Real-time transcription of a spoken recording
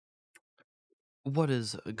What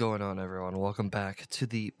is going on, everyone? Welcome back to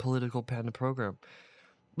the Political Panda program.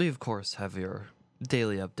 We, of course, have your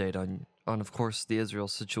daily update on of course, the Israel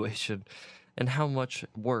situation and how much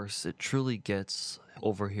worse it truly gets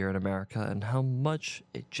over here in America and how much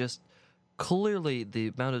it just clearly the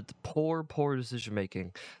amount of poor decision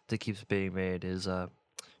making that keeps being made is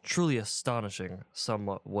truly astonishing,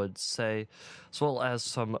 some would say, as well as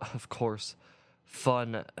some, of course,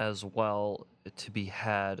 fun as well to be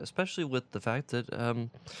had, especially with the fact that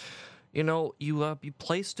you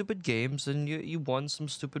play stupid games and you won some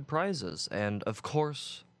stupid prizes, and of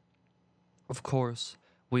course,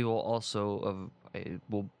 we will also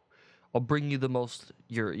I'll bring you the most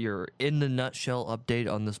your in the nutshell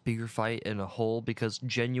update on this bigger fight in a whole, because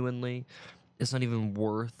genuinely it's not even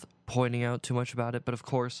worth pointing out too much about it. But of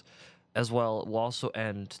course, as well, we'll also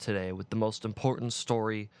end today with the most important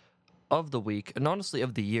story of the week and honestly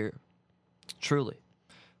of the year, truly.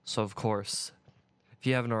 So of course, if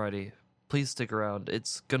you haven't already, please stick around.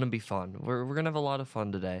 It's gonna be fun. We're gonna have a lot of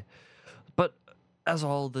fun today. But as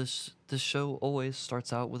all this show always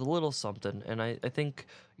starts out with a little something, and I think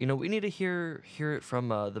we need to hear it from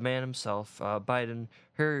the man himself, Biden.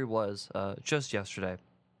 Here he was just yesterday,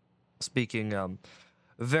 speaking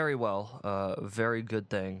very well, very good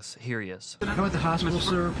things. Here he is. How about the hospital,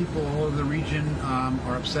 sir? People all over the region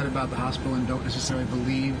are upset about the hospital and don't necessarily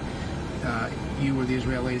believe you or the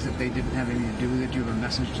Israelis that they didn't have anything to do with it. Do you have a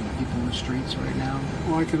message to the people in the streets right now?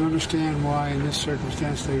 Well, I can understand why in this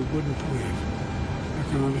circumstance they wouldn't believe. I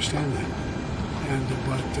can understand that.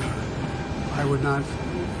 But I would not,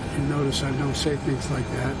 you notice I don't say things like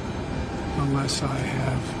that unless I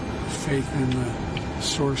have faith in the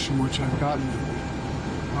source from which I've gotten them.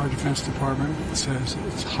 Our Defense Department says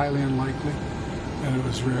it's highly unlikely that it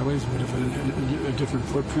was Israelis would have a different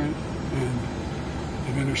footprint, and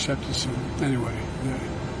they've intercepted some anyway.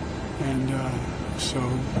 So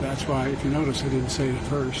that's why, if you notice, I didn't say it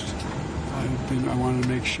first. I wanted to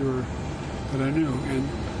make sure that I knew. And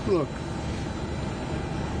look,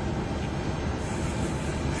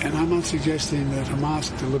 and I'm not suggesting that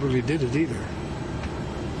Hamas deliberately did it either.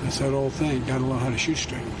 It's that old thing, gotta know how to shoot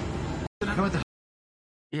straight. How about the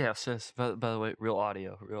Yes, yes. By the way, real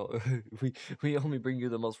audio. Real. we only bring you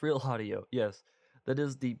the most real audio. Yes, that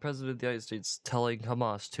is the president of the United States telling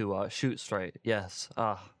Hamas to shoot straight. Yes.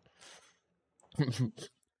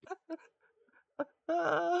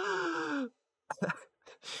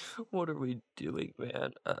 What are we doing,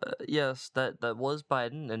 man? Yes, that was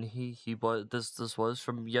Biden, and he was this was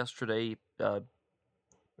from yesterday.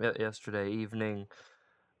 Yesterday evening.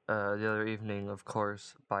 The other evening, of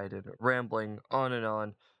course, Biden rambling on and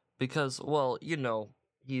on because, well,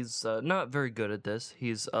 he's not very good at this.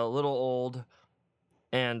 He's a little old,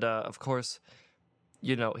 and of course,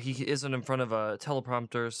 he isn't in front of a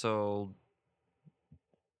teleprompter, so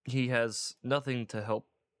he has nothing to help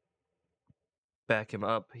back him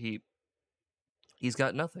up. He's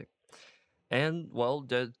got nothing, and well,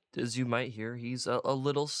 as you might hear, he's a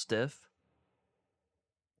little stiff.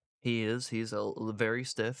 He is. He's very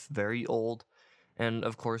stiff, very old, and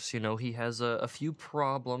of course, he has a few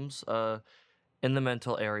problems. In the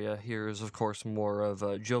mental area, here is, of course, more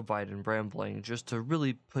of Joe Biden rambling, just to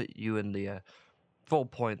really put you in the full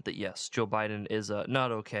point that yes, Joe Biden is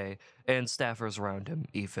not okay, and staffers around him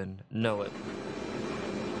even know it.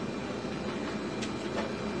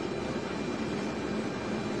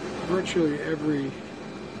 Virtually every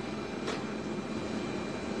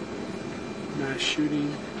mass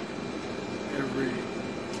shooting, every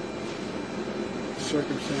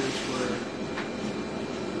circumstance where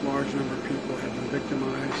a large number of people have been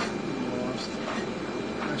victimized and lost,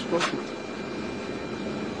 I've spoken to.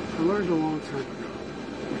 I learned a long time ago,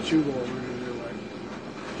 what you've all learned in your life.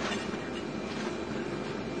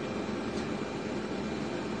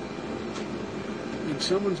 When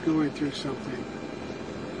someone's going through something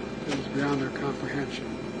that is beyond their comprehension,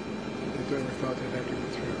 that they ever thought they'd have to go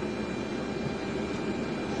through,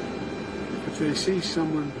 if they see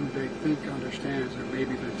someone who they think understands, or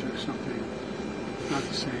maybe been through something not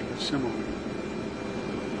the same but similar,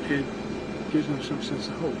 it gives them some sense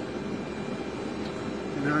of hope.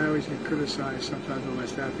 And I always get criticized sometimes by my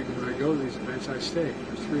staff because when I go to these events, I stay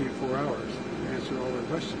for 3 to 4 hours and answer all their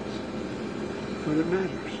questions. But it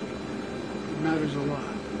matters. It matters a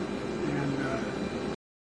lot. And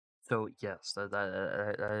So yes,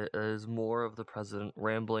 that is more of the president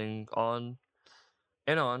rambling on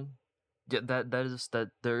and on. Yeah, that is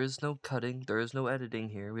that. There is no cutting. There is no editing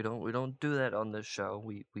here. We don't do that on this show.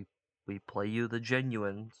 We play you the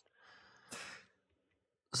genuine.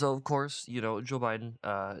 So of course, Joe Biden,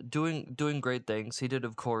 doing great things. He did,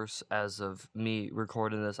 of course, as of me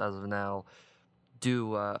recording this as of now,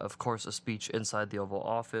 do, of course, a speech inside the Oval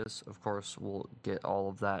Office. Of course, we'll get all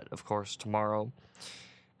of that, of course, tomorrow.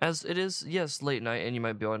 As it is, yes, late night, and you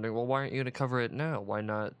might be wondering, well, why aren't you going to cover it now? Why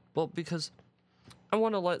not? Well, because I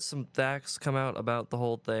want to let some facts come out about the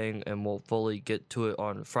whole thing, and we'll fully get to it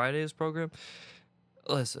on Friday's program.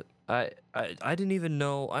 Listen, I didn't even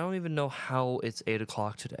know, I don't even know how it's 8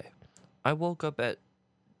 o'clock today. I woke up at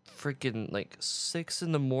freaking like 6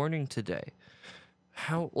 in the morning today.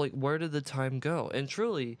 How, like, where did the time go? And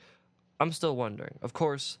truly, I'm still wondering. Of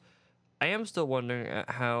course, I am still wondering at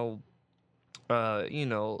how,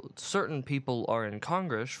 certain people are in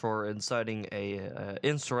Congress for inciting a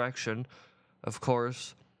insurrection. Of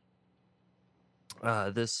course,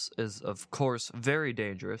 this is, of course, very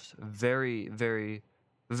dangerous. Very, very,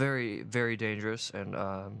 very, very dangerous. And,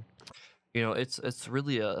 it's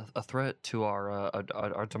really a threat to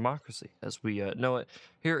our democracy as we know it.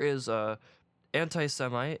 Here is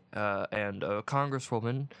anti-Semite and a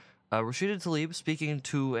Congresswoman, Rashida Tlaib, speaking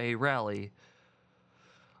to a rally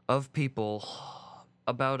of people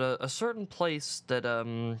about a certain place that,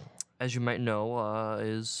 as you might know,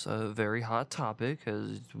 is a very hot topic,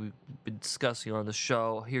 as we've been discussing on the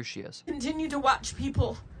show. Here she is. Continue to watch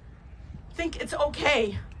people think it's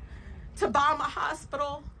okay to bomb a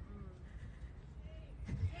hospital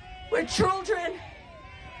with children.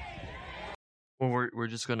 Well, we're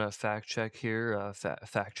just gonna fact check here.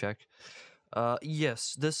 Fact check.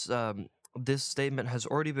 Yes, this statement has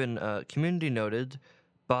already been community noted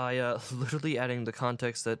by literally adding the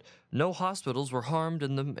context that no hospitals were harmed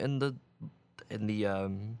in the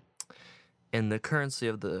currency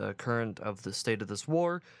of the current of the state of this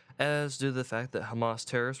war, as due to the fact that Hamas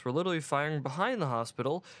terrorists were literally firing behind the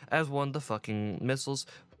hospital as one of the fucking missiles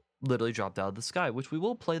literally dropped out of the sky, which we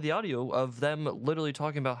will play the audio of them literally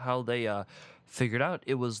talking about how they figured out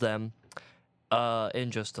it was them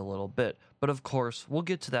in just a little bit. But of course, we'll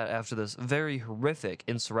get to that after this very horrific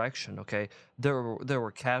insurrection, okay? There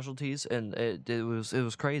were casualties, and it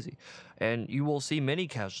was crazy. And you will see many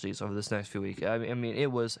casualties over this next few weeks. I mean,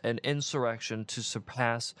 it was an insurrection to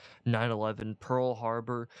surpass 9/11, Pearl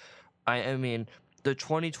Harbor. I mean, the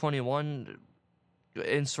 2021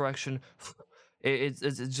 insurrection, it's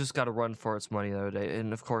just got to run for its money the other day.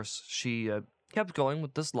 And of course, she kept going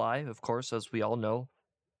with this lie, of course, as we all know.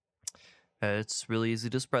 It's really easy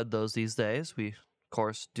to spread those these days. We, of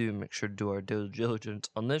course, do make sure to do our due diligence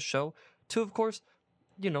on this show to, of course,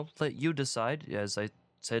 let you decide. As I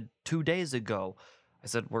said 2 days ago, I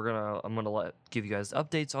said I'm gonna give you guys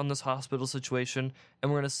updates on this hospital situation,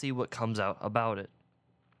 and we're gonna see what comes out about it.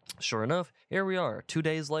 Sure enough, here we are. 2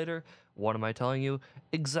 days later, what am I telling you?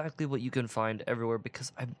 Exactly what you can find everywhere,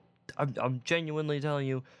 because I'm genuinely telling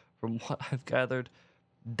you, from what I've gathered,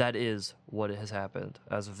 that is what has happened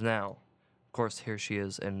as of now. Of course, here she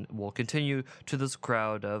is, and we'll continue to this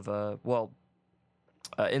crowd of,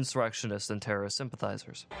 insurrectionists and terrorist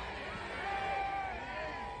sympathizers.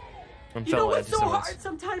 And You know fellow what's so anti-Semites. hard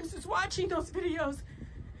sometimes is watching those videos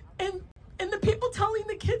and the people telling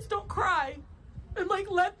the kids don't cry and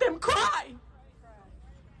like let them cry.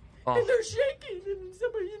 Oh, And they're shaking, and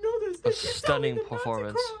somebody, this, they a keep telling stunning them not to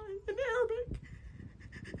performance. cry in Arabic.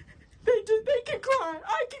 They can cry.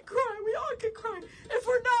 I can cry. We all can cry. If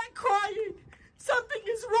we're not crying, something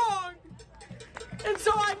is wrong. And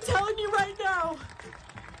so I'm telling you right now,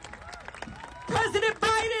 President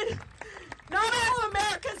Biden, not all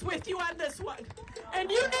America's with you on this one. And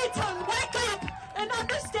you need to wake up and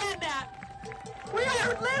understand that. We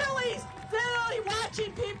are literally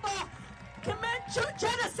watching people commit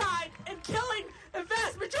genocide and killing a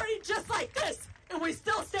vast majority just like this. And we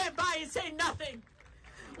still stand by and say nothing.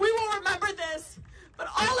 We will remember this, but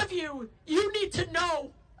all of you need to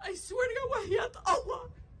know, I swear to God, Wahiyat Allah,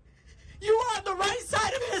 you are on the right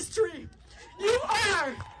side of history. You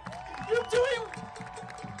are. You're doing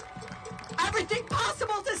everything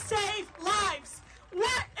possible to save lives.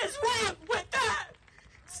 What is wrong with that?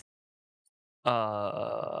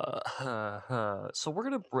 So we're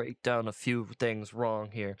gonna break down a few things wrong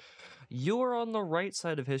here. You are on the right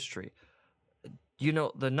side of history.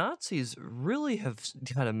 The Nazis really have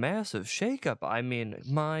had a massive shakeup. I mean,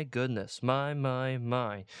 my goodness, my.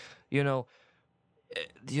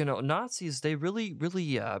 Nazis, they really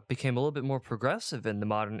became a little bit more progressive in the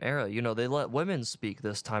modern era. They let women speak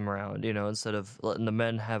this time around, instead of letting the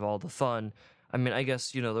men have all the fun. I mean, I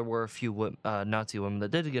guess, there were a few Nazi women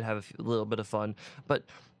that did have a little bit of fun, but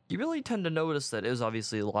you really tend to notice that it was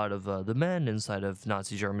obviously a lot of the men inside of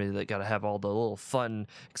Nazi Germany that got to have all the little fun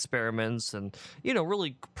experiments and,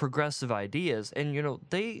 really progressive ideas. And,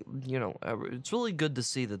 it's really good to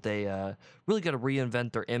see that they really got to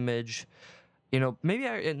reinvent their image. maybe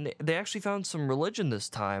and they actually found some religion this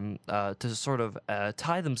time to sort of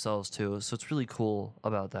tie themselves to. So it's really cool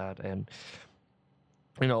about that. And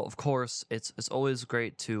of course, it's always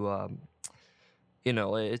great to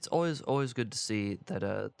it's always good to see that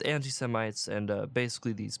the anti-Semites and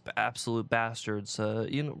basically these absolute bastards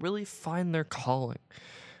really find their calling.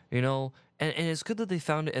 And it's good that they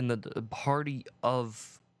found it in the party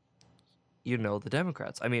of the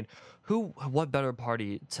Democrats. I mean, what better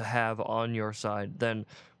party to have on your side than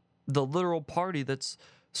the literal party that's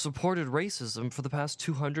supported racism for the past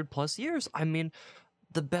 200 plus years? I mean,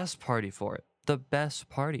 the best party for it. The best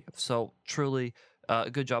party. So truly,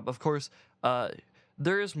 good job. Of course,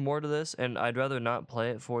 there is more to this, and I'd rather not play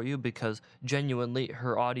it for you because genuinely,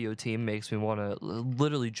 her audio team makes me want to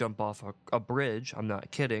literally jump off a bridge. I'm not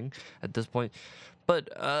kidding at this point. But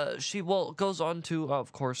she goes on to,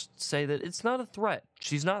 of course, say that it's not a threat.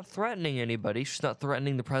 She's not threatening anybody. She's not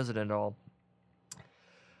threatening the president at all.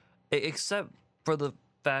 Except for the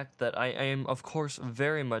fact that I am, of course,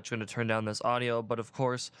 very much going to turn down this audio. But of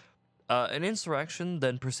course, an insurrection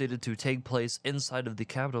then proceeded to take place inside of the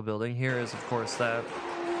Capitol building. Here is, of course, that.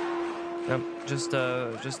 Yep, just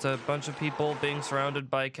a bunch of people being surrounded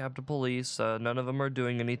by Capitol Police. None of them are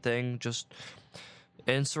doing anything. Just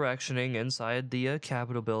insurrectioning inside the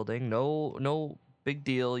Capitol building. No big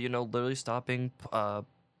deal. Literally stopping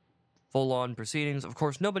full-on proceedings. Of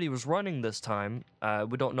course, nobody was running this time.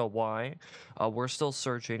 We don't know why. We're still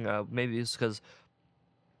searching. Maybe it's because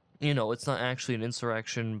it's not actually an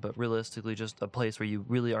insurrection, but realistically just a place where you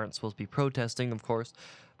really aren't supposed to be protesting, of course,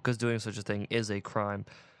 because doing such a thing is a crime.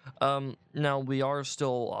 Now, we are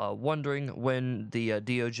still wondering when the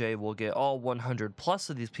DOJ will get all 100 plus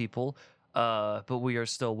of these people, but we are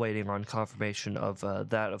still waiting on confirmation of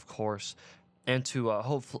that, of course, and to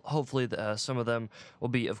hopefully some of them will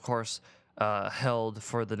be, of course, held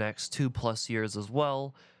for the next 2+ years as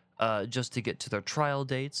well. Just to get to their trial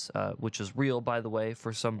dates, which is real, by the way,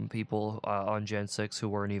 for some people on Gen 6 who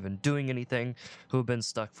weren't even doing anything, who have been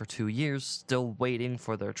stuck for 2 years, still waiting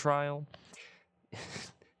for their trial.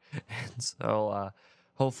 And so,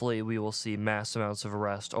 hopefully, we will see mass amounts of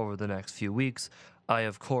arrest over the next few weeks. I,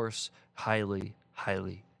 of course, highly,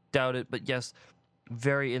 highly doubt it. But yes,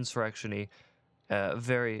 very insurrection-y,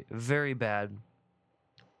 very, very bad,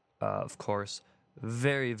 of course.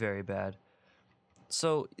 Very, very bad.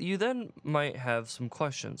 So you then might have some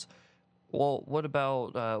questions. Well, what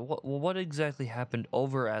about what exactly happened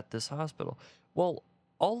over at this hospital? Well,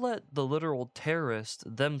 I'll let the literal terrorists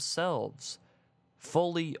themselves,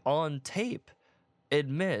 fully on tape,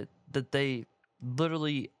 admit that they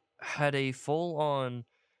literally had a full-on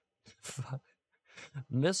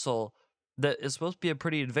missile that is supposed to be a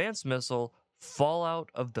pretty advanced missile fall out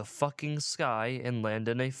of the fucking sky and land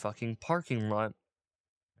in a fucking parking lot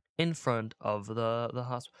in front of the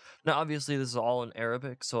hospital. Now, obviously, this is all in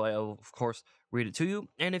Arabic, so I will, of course, read it to you.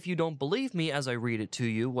 And if you don't believe me as I read it to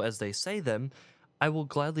you, as they say them, I will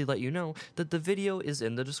gladly let you know that the video is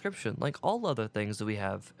in the description, like all other things that we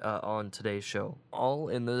have on today's show, all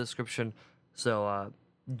in the description. So,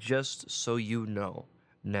 just so you know.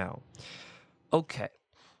 Now, okay.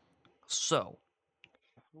 So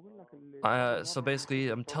basically,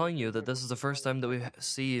 I'm telling you that this is the first time that we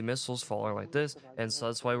see missiles falling like this, and so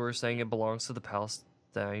that's why we're saying it belongs to the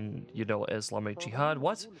Palestine, Islamic Jihad.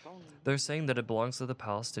 What? They're saying that it belongs to the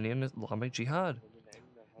Palestinian Islamic Jihad.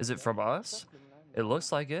 Is it from us? It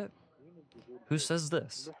looks like it. Who says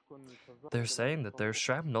this? They're saying that there's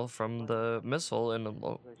shrapnel from the missile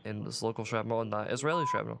in this local shrapnel and not Israeli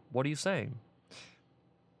shrapnel. What are you saying?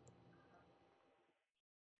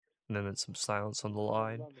 And then it's some silence on the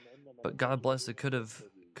line. But God bless, it could have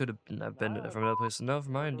been from another place. Never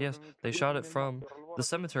mind. Yes, they shot it from the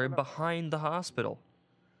cemetery behind the hospital.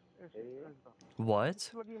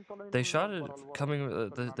 What? They shot it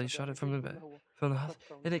coming. They shot it from the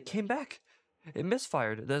hospital, and it came back. It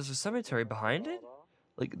misfired. There's a cemetery behind it.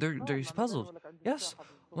 Like they're puzzled. Yes,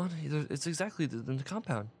 well, it's exactly in the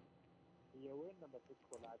compound.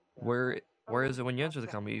 Where is it when you enter the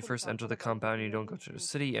compound? You first enter the compound and you don't go to the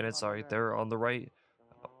city, and it's right there on the right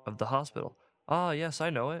of the hospital. Ah, yes, I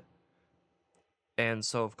know it. And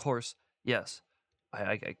so, of course, yes,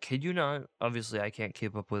 I kid you not. Obviously, I can't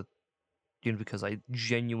keep up with because I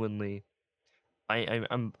genuinely,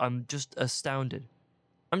 I'm just astounded.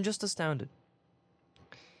 I'm just astounded.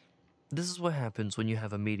 This is what happens when you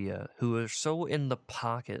have a media who are so in the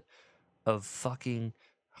pocket of fucking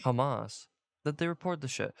Hamas that they report the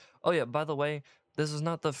shit. Oh yeah, by the way, this is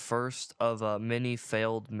not the first of many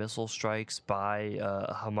failed missile strikes by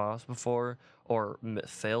Hamas before, or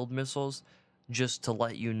failed missiles, just to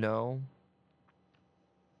let you know.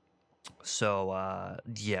 So,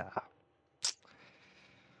 yeah.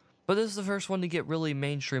 But this is the first one to get really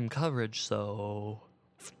mainstream coverage, so.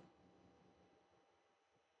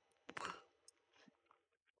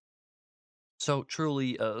 So,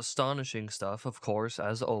 truly astonishing stuff, of course,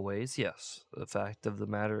 as always. Yes, the fact of the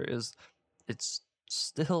matter is, it's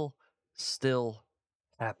still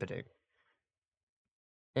happening.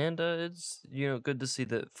 And it's, good to see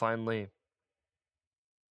that finally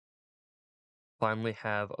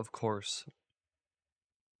have, of course,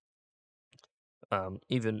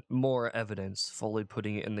 even more evidence fully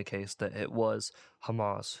putting it in the case that it was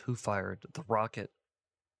Hamas who fired the rocket.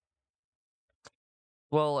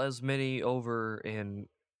 Well, as many over in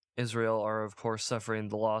Israel are, of course, suffering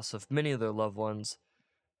the loss of many of their loved ones,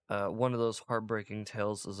 one of those heartbreaking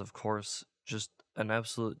tales is, of course, just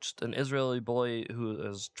an Israeli boy who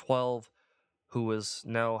is 12, who has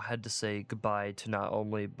now had to say goodbye to not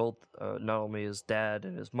only his dad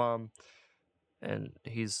and his mom, and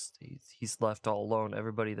he's left all alone.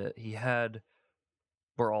 Everybody that he had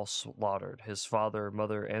were all slaughtered. His father,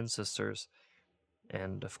 mother, and sisters,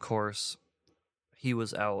 and of course, he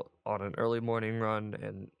was out on an early morning run,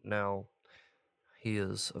 and now he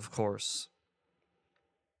is, of course,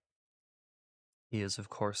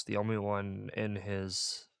 the only one in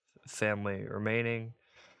his family remaining,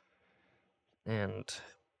 and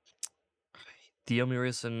the only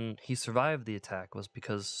reason he survived the attack was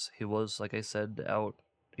because he was, like I said, out,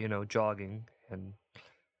 jogging, and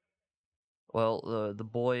well, the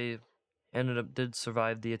boy did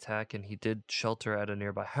survive the attack, and he did shelter at a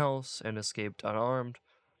nearby house and escaped unarmed.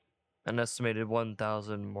 An estimated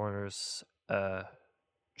 1,000 mourners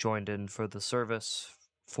joined in for the service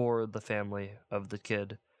for the family of the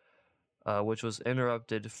kid, which was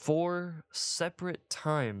interrupted 4 separate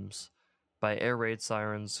times by air raid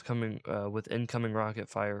sirens coming with incoming rocket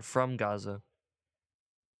fire from Gaza.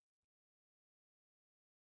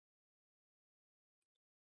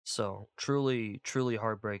 So truly, truly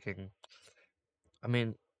heartbreaking. I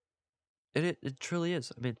mean, it truly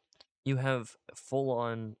is. I mean, you have a full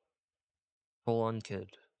on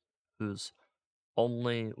kid who's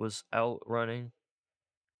only was out running,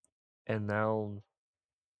 and now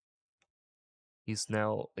he's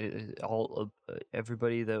now all of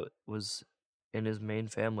everybody that was in his main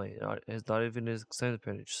family, not even his extended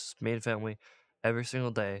family, just his main family, every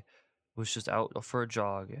single day was just out for a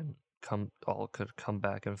jog and could come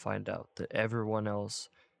back and find out that everyone else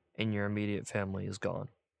in your immediate family is gone.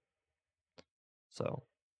 So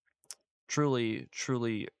truly,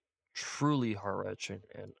 truly, truly heart wrenching,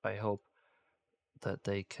 and I hope that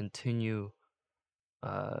they continue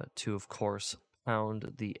to, of course,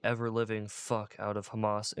 pound the ever living fuck out of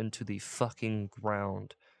Hamas into the fucking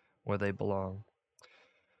ground where they belong.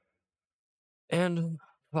 And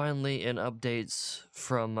finally, in updates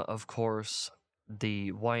from, of course,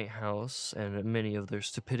 the White House and many of their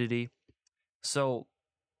stupidity. So,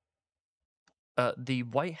 the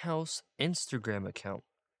White House Instagram account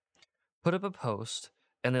put up a post,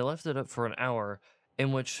 and they left it up for an hour,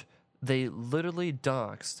 in which they literally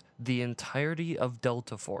doxed the entirety of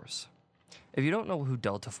Delta Force. If you don't know who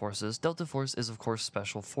Delta Force is, of course,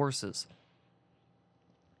 Special Forces,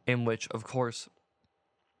 in which, of course,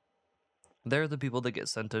 they're the people that get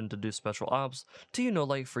sent in to do special ops to,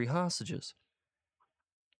 like free hostages.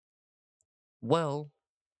 Well,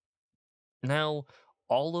 now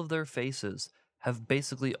all of their faces have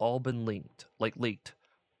basically all been leaked.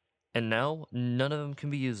 And now none of them can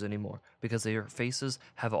be used anymore because their faces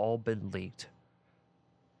have all been leaked.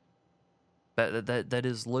 That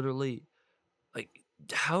is literally like,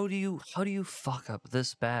 how do you fuck up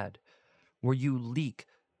this bad where you leak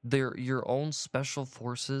your own special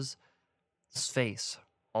forces face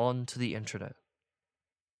onto the internet?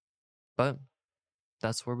 But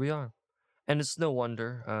that's where we are. And it's no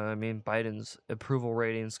wonder. I mean, Biden's approval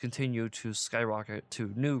ratings continue to skyrocket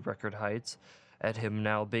to new record heights, at him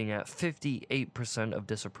now being at 58% of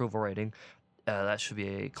disapproval rating. That should be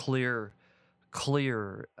a clear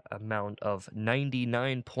amount of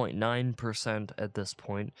 99.9% at this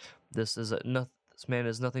point. This man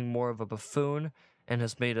is nothing more of a buffoon and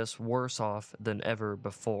has made us worse off than ever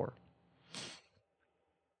before.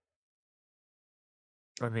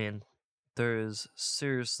 I mean, there is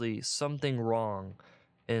seriously something wrong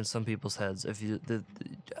in some people's heads. If you,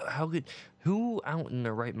 who out in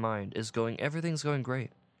their right mind is going, everything's going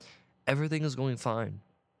great, everything is going fine?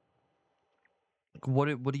 What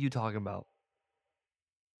are you talking about?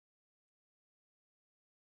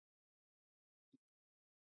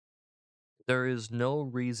 There is no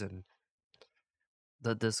reason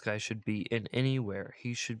that this guy should be in anywhere.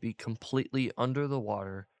 He should be completely under the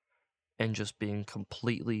water and just being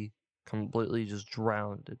completely completely just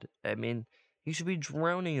drowned. I mean, he should be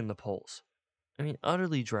drowning in the polls. I mean,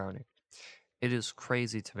 utterly drowning. It is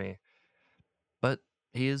crazy to me. But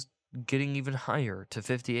he is getting even higher to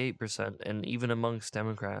 58%, and even amongst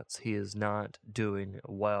Democrats, he is not doing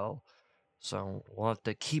well. So we'll have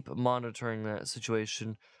to keep monitoring that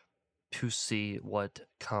situation to see what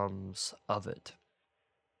comes of it.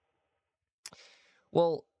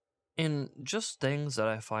 Well, in just things that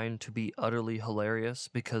I find to be utterly hilarious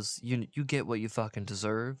because you get what you fucking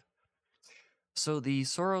deserve. So the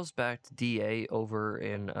Soros-backed DA over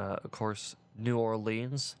in, of course, New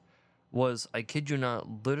Orleans was, I kid you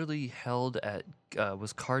not, literally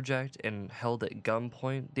was carjacked and held at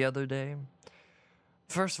gunpoint the other day.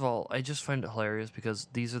 First of all, I just find it hilarious because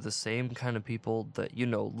these are the same kind of people that,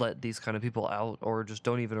 let these kind of people out or just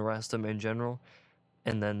don't even arrest them in general.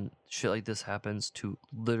 And then shit like this happens to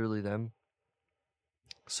literally them.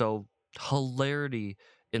 So hilarity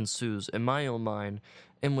ensues in my own mind,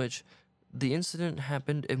 in which the incident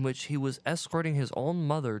happened in which he was escorting his own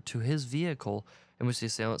mother to his vehicle, in which the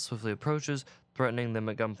assailant swiftly approaches, threatening them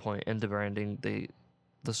at gunpoint and demanding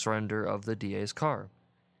the surrender of the DA's car.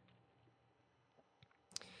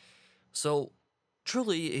 So,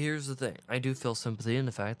 truly, here's the thing. I do feel sympathy in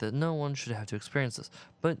the fact that no one should have to experience this.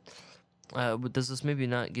 But does this maybe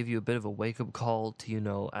not give you a bit of a wake-up call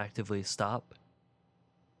to, actively stop?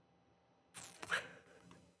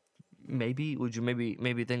 Maybe would you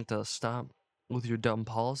maybe think to stop with your dumb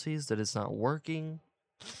policies, that it's not working?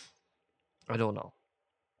 I don't know,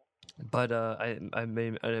 but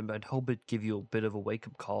I'd hope it'd give you a bit of a wake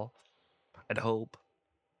up call. I'd hope,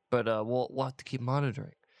 but we'll have to keep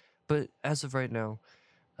monitoring. But as of right now,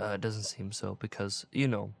 it doesn't seem so because he's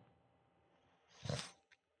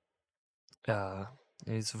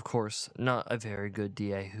of course not a very good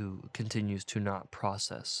DA who continues to not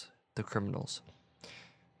process the criminals.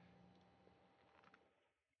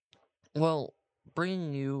 Well,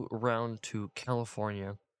 bringing you around to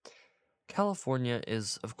California. California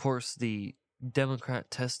is, of course, the Democrat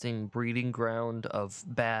testing breeding ground of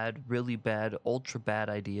bad, really bad, ultra bad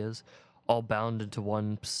ideas, all bound into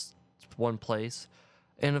one place.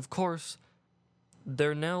 And of course,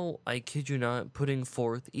 they're now, I kid you not, putting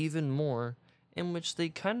forth even more, in which they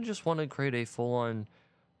kind of just want to create a full-on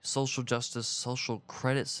social justice, social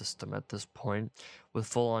credit system at this point, with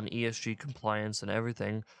full-on ESG compliance and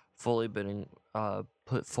everything fully being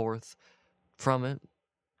put forth from it.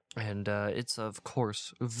 And it's, of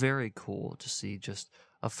course, very cool to see just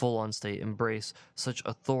a full-on state embrace such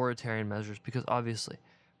authoritarian measures, because obviously,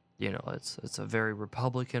 it's a very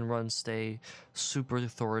Republican-run state, super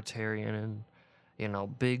authoritarian,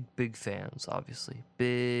 and big fans, obviously.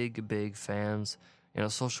 Big fans.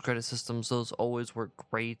 Social credit systems, those always work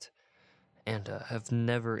great and have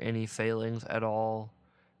never any failings at all.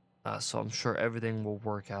 So I'm sure everything will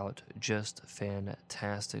work out just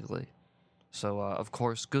fantastically. So, of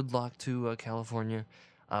course, good luck to California.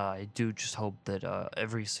 I do just hope that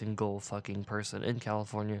every single fucking person in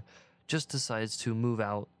California just decides to move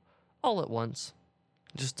out all at once,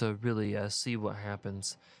 just to really see what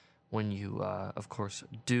happens when you, of course,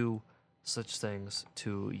 do such things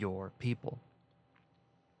to your people.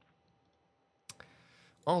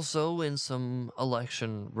 Also, in some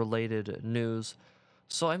election-related news,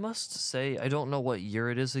 so I must say, I don't know what year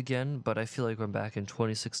it is again, but I feel like I'm back in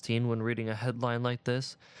 2016 when reading a headline like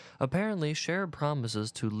this. Apparently, Cher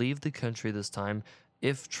promises to leave the country this time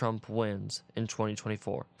if Trump wins in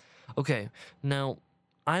 2024. Okay, now,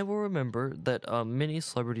 I will remember that many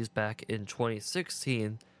celebrities back in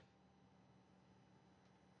 2016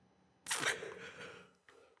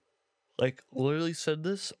 literally said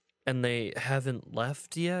this, and they haven't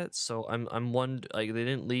left yet. So I'm one, like, they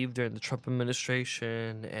didn't leave during the Trump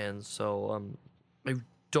administration, and so I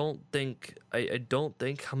don't think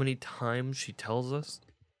how many times she tells us.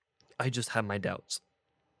 I just have my doubts.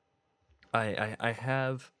 I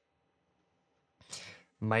have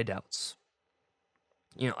my doubts.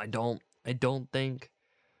 I don't think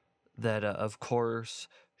that of course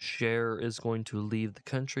Cher is going to leave the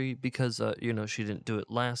country because she didn't do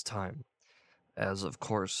it last time, as of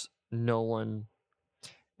course no one,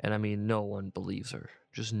 and I mean no one believes her,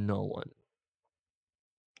 just no one.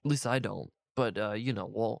 At least I don't. But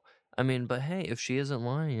well, I mean, but hey, if she isn't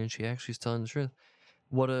lying and she actually's telling the truth,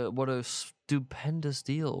 what a stupendous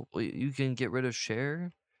deal! You can get rid of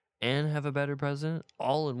Cher and have a better president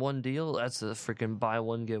all in one deal. That's a freaking buy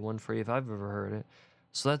one get one free if I've ever heard it.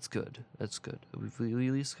 So that's good. That's good. We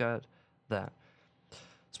at least got that.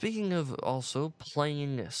 Speaking of also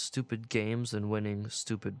playing stupid games and winning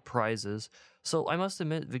stupid prizes, so I must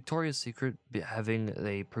admit, Victoria's Secret having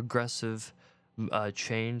a progressive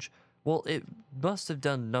change Well, it must have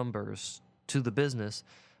done numbers to the business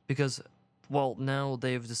because, well, now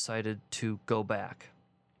they've decided to go back.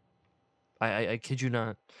 I kid you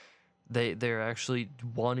not. They're actually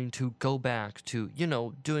wanting to go back to,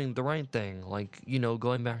 doing the right thing, like,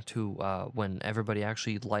 going back to when everybody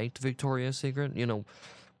actually liked Victoria's Secret.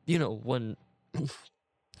 When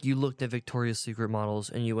you looked at Victoria's Secret models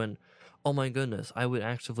and you went, oh my goodness, I would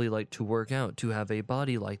actively like to work out to have a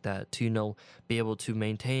body like that, to, be able to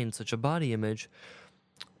maintain such a body image.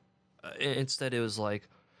 Instead, it was like,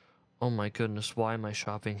 oh my goodness, why am I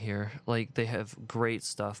shopping here? Like, they have great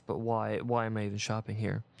stuff, but why am I even shopping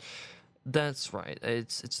here? That's right.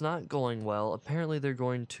 It's not going well. Apparently, they're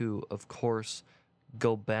going to, of course,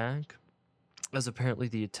 go back, as apparently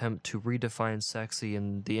the attempt to redefine sexy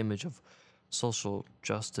and the image of social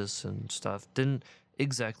justice and stuff didn't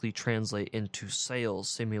exactly translate into sales,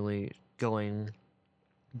 seemingly going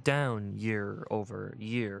down year over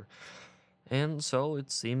year. And so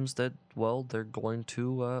it seems that, well, they're going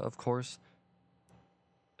to, of course,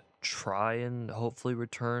 try and hopefully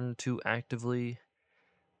return to actively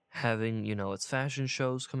having, its fashion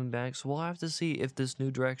shows coming back. So we'll have to see if this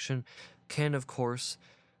new direction can, of course,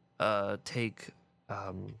 take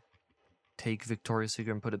take Victoria's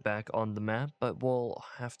Secret and put it back on the map. But we'll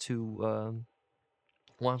have to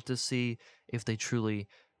see if they truly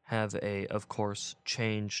have a, of course,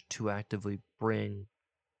 change to actively bring,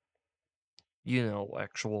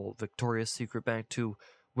 actual Victoria's Secret back to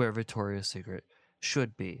where Victoria's Secret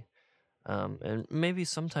should be. And maybe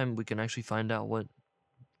sometime we can actually find out what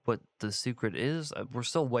the secret is. We're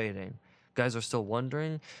still waiting. Guys are still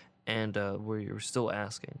wondering, and we're still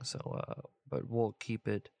asking. So, but we'll keep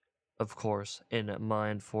it, of course, in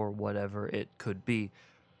mind for whatever it could be.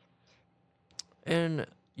 And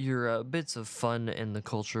your bits of fun in the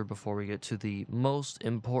culture before we get to the most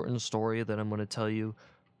important story that I'm going to tell you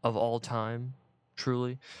of all time,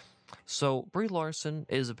 truly. So, Brie Larson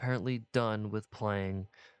is apparently done with playing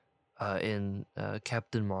in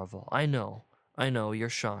Captain Marvel. I know, you're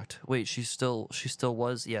shocked. Wait, she still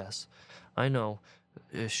was? Yes. I know.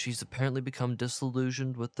 She's apparently become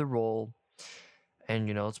disillusioned with the role. And,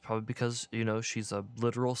 it's probably because, she's a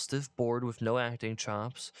literal stiff board with no acting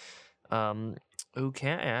chops, who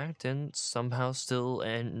can't act and somehow still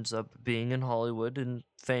ends up being in Hollywood and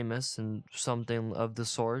famous and something of the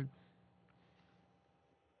sort.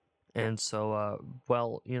 And so,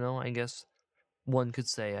 well, I guess one could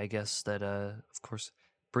say, that, of course,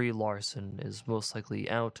 Brie Larson is most likely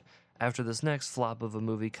out after this next flop of a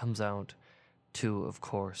movie comes out to, of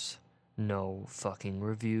course, no fucking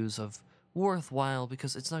reviews of worthwhile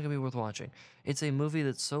because it's not going to be worth watching. It's a movie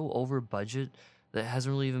that's so over budget that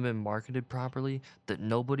hasn't really even been marketed properly that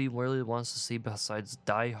nobody really wants to see besides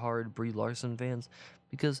die-hard Brie Larson fans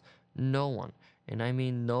because no one, and I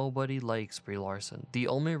mean nobody, likes Brie Larson. The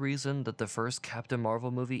only reason that the first Captain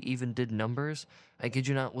Marvel movie even did numbers, I kid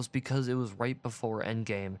you not, was because it was right before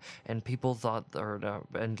Endgame, and people thought, or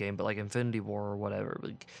not Endgame, but like Infinity War or whatever,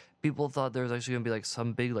 like people thought there was actually gonna be like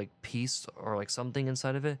some big like piece or like something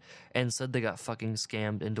inside of it, and instead they got fucking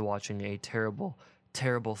scammed into watching a terrible,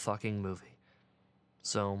 terrible fucking movie.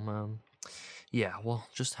 So, yeah, we'll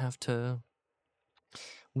just have to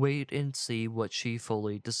wait and see what she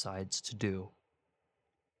fully decides to do.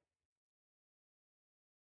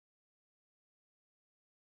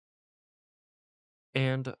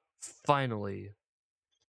 And finally,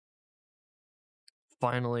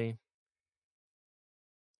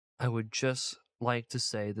 I would just like to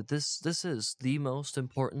say that this is the most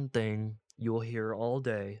important thing you'll hear all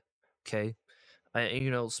day. Okay,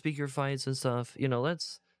 speaker fights and stuff.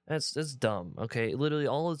 That's dumb. Okay, literally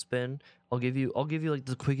all it's been. I'll give you like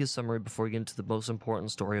the quickest summary before we get into the most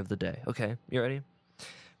important story of the day. Okay, you ready?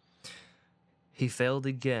 He failed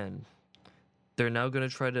again. They're now going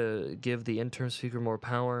to try to give the interim speaker more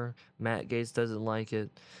power. Matt Gaetz doesn't like it,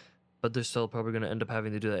 but they're still probably going to end up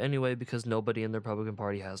having to do that anyway because nobody in the Republican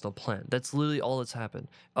Party has no plan. That's literally all that's happened.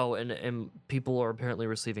 Oh, and people are apparently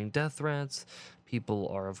receiving death threats. People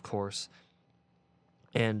are, of course,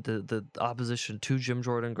 and the opposition to Jim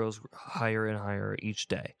Jordan grows higher and higher each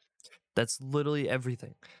day. That's literally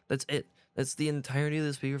everything. That's it. That's the entirety of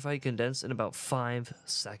the speaker fight condensed in about 5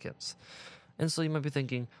 seconds. And so you might be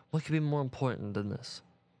thinking, what could be more important than this?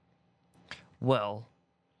 Well,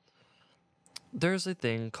 there's a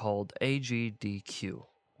thing called AGDQ,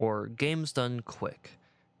 or Games Done Quick,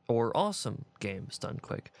 or Awesome Games Done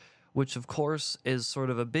Quick, which of course is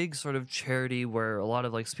sort of a big sort of charity where a lot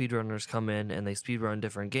of like speedrunners come in and they speedrun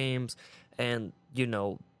different games, and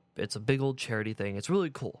it's a big old charity thing. It's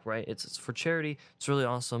really cool, right? It's for charity. It's really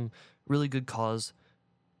awesome, really good cause.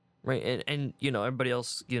 right? And you know, everybody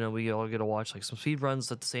else, you know, we all get to watch like some speed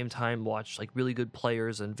runs at the same time, watch like really good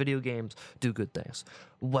players in video games do good things.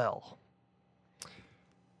 Well,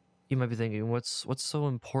 you might be thinking, what's so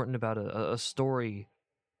important about a story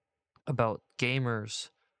about gamers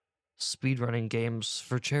speedrunning games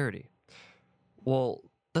for charity? Well,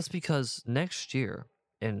 that's because next year,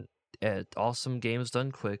 in at Awesome Games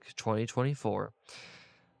Done Quick 2024,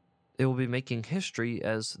 it will be making history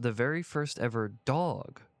as the very first ever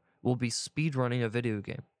dog will be speedrunning a video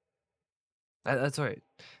game. That's right.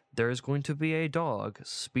 There is going to be a dog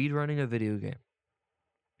speedrunning a video game.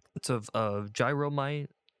 It's of Gyromite.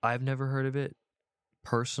 I've never heard of it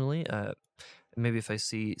personally. Maybe if I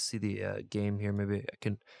see the game here, maybe I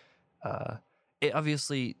can. It,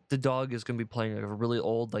 obviously, the dog is going to be playing like a really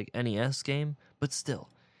old like NES game, but still,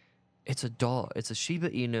 it's a dog. It's a Shiba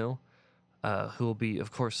Inu, who will be,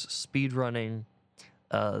 of course, speedrunning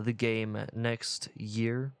the game next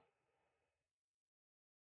year.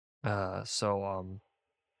 So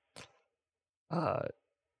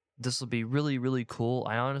this will be really, really cool.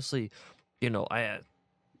 I honestly, you know,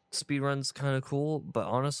 speedrun's kind of cool, but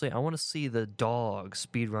honestly, I want to see the dog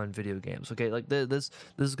speedrun video games. Okay, like this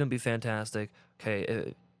is gonna be fantastic.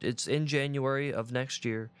 Okay, it's in January of next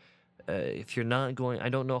year. If you're not going, I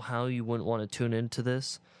don't know how you wouldn't want to tune into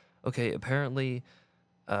this. Okay, apparently,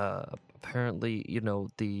 you know,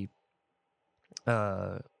 the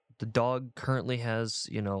dog currently has,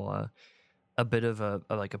 you know, a bit of a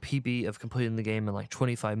PB of completing the game in like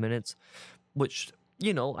 25 minutes, which,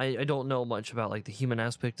 you know, I don't know much about like the human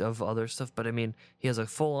aspect of other stuff, but I mean, he has a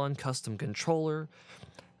full-on custom controller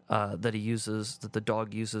that the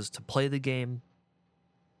dog uses to play the game.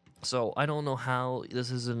 So I don't know how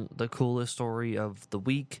this isn't the coolest story of the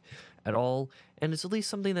week at all, and it's at least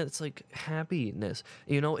something that's like happiness.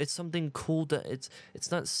 You know, it's something cool.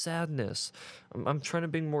 It's not sadness. I'm trying to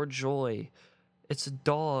bring more joy. It's a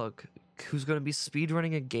dog who's going to be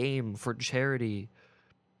speedrunning a game for charity.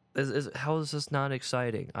 How is this not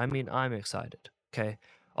exciting? I mean, I'm excited. Okay,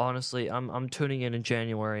 honestly, I'm tuning in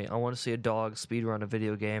January. I want to see a dog speedrun a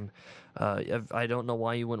video game. I don't know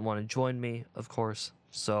why you wouldn't want to join me, of course.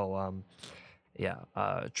 So yeah,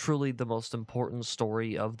 truly the most important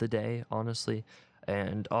story of the day, honestly,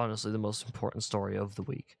 and honestly the most important story of the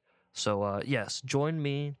week. So yes, join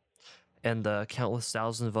me and the countless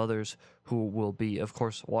thousands of others who will be, of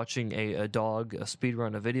course, watching a dog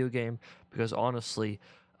speedrun a video game, because honestly,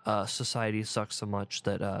 society sucks so much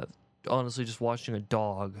that honestly, just watching a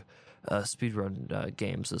dog speedrun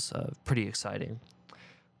games is pretty exciting.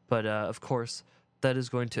 But of course, that is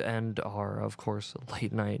going to end our, of course,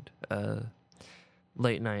 late night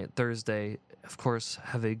Thursday. Of course,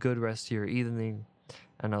 have a good rest of your evening,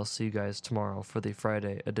 and I'll see you guys tomorrow for the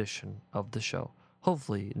Friday edition of the show.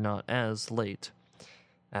 Hopefully not as late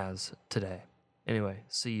as today. Anyway,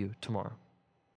 see you tomorrow.